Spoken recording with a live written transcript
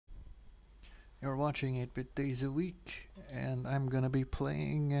You're watching 8-Bit Days a Week, and I'm gonna be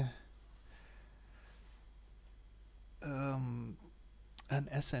playing um, an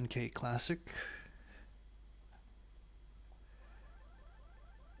SNK classic,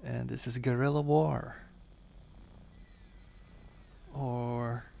 and this is Guerrilla War,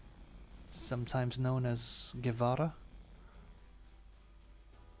 or sometimes known as Guevara.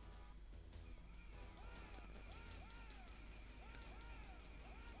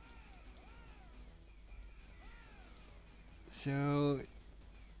 So,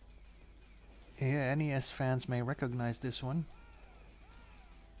 yeah, NES fans may recognize this one,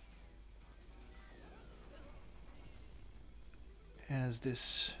 as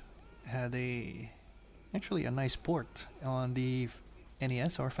this had actually a nice port on the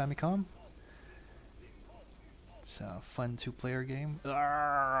NES or Famicom. It's a fun two-player game. Come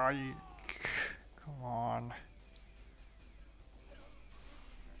on.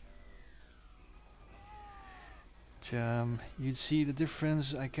 You'd see the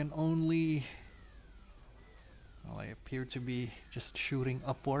difference. I can only... Well, I appear to be just shooting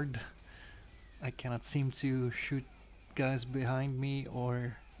upward. I cannot seem to shoot guys behind me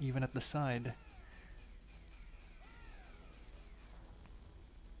or even at the side.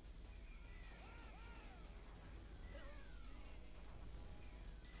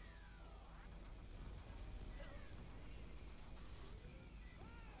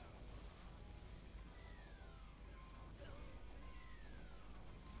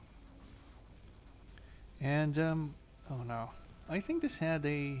 And, oh no. I think this had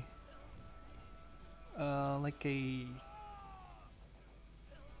like a...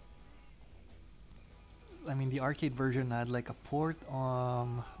 I mean, the arcade version had like a port.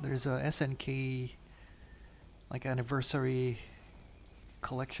 There's a SNK like anniversary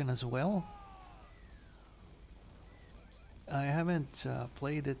collection as well. I haven't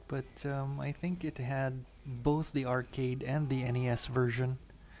played it, but I think it had both the arcade and the NES version.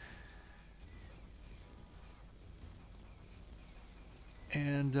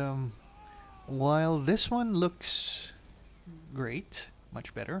 And while this one looks great,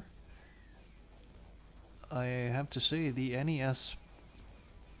 much better, I have to say the NES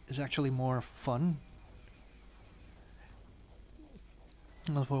is actually more fun.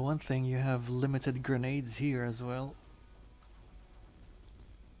 Well, for one thing, you have limited grenades here as well.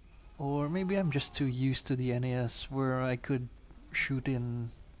 Or maybe I'm just too used to the NES where I could shoot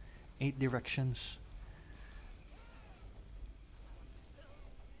in 8 directions.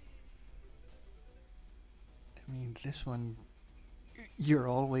 I mean, this one, you're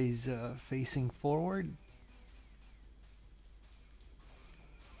always facing forward.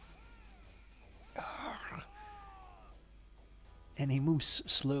 And he moves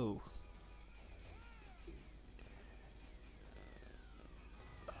slow.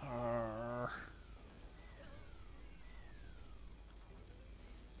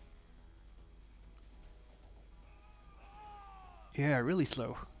 Yeah, really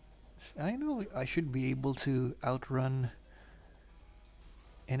slow. I know I should be able to outrun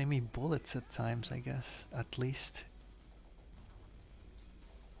enemy bullets at times, I guess, at least.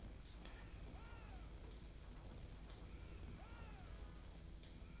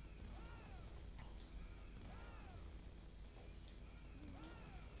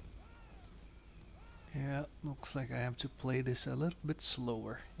 Yeah, looks like I have to play this a little bit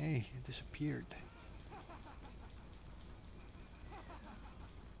slower. Hey, it disappeared.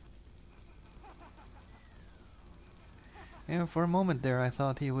 Yeah, for a moment there I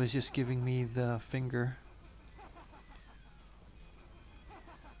thought he was just giving me the finger.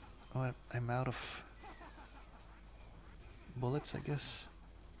 Oh, I'm out of bullets, I guess.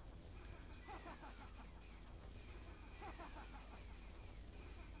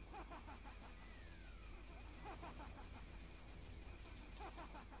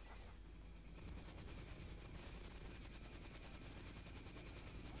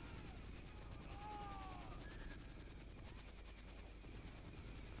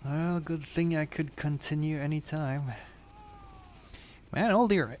 Well, good thing I could continue anytime. Man,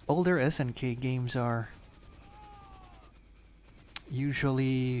 older SNK games are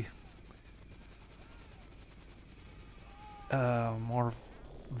usually more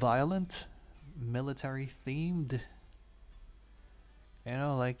violent, military themed. You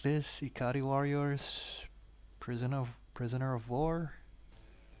know, like this, Ikari Warriors, Prisoner of War.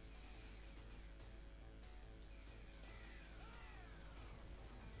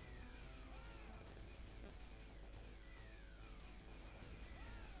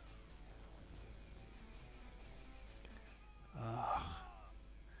 Ugh.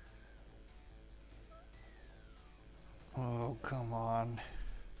 Oh, come on.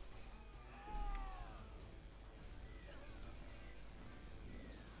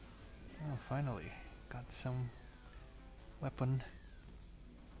 finally got some weapon.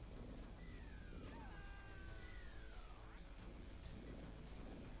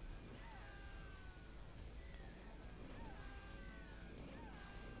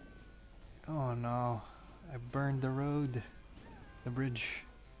 Oh no, I burned the road, the bridge.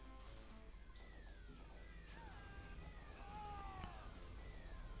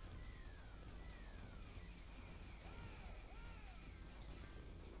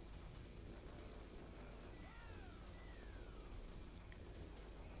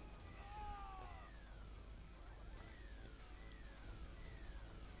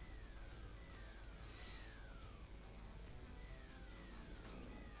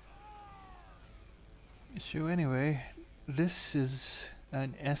 So anyway, this is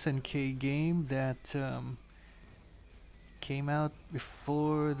an SNK game that came out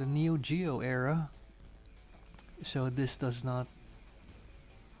before the Neo Geo era. So this does not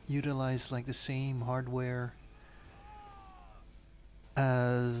utilize like the same hardware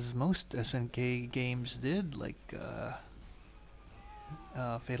as most SNK games did, like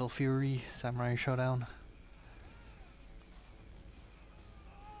Fatal Fury, Samurai Showdown.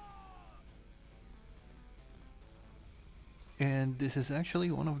 And this is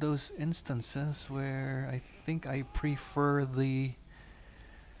actually one of those instances where I think I prefer the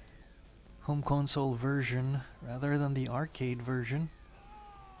home console version rather than the arcade version.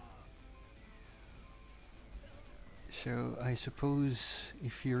 So I suppose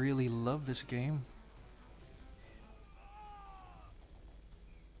if you really love this game,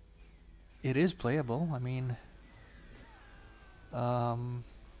 it is playable. I mean,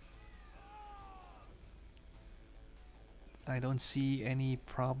 I don't see any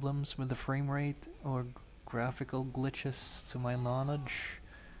problems with the frame rate or graphical glitches to my knowledge.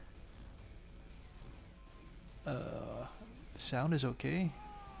 The sound is okay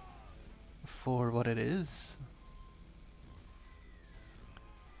for what it is.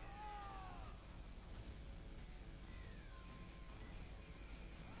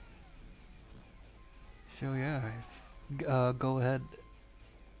 So yeah, go ahead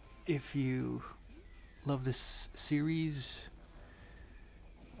if you love this series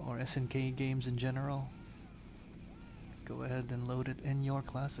or SNK games in general. Go ahead and load it in your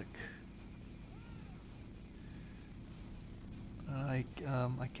classic. I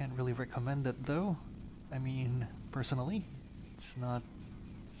can't really recommend it though. I mean, personally, it's not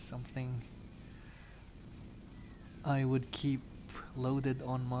something I would keep loaded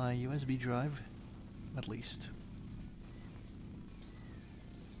on my USB drive, at least.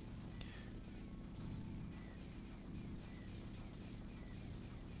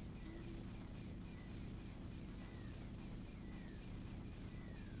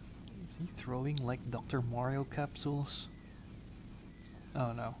 Is he throwing like Dr. Mario capsules?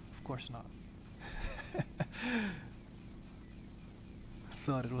 Oh no, of course not. I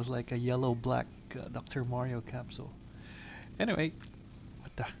thought it was like a yellow-black Dr. Mario capsule. Anyway,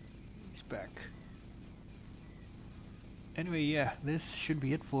 what the? He's back. Anyway, yeah, this should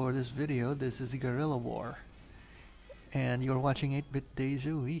be it for this video. This is Guerrilla War. And you're watching 8-Bit Days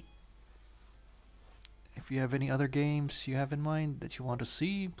a Week. If you have any other games you have in mind that you want to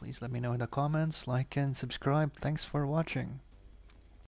see, please let me know in the comments. Like and subscribe. Thanks for watching.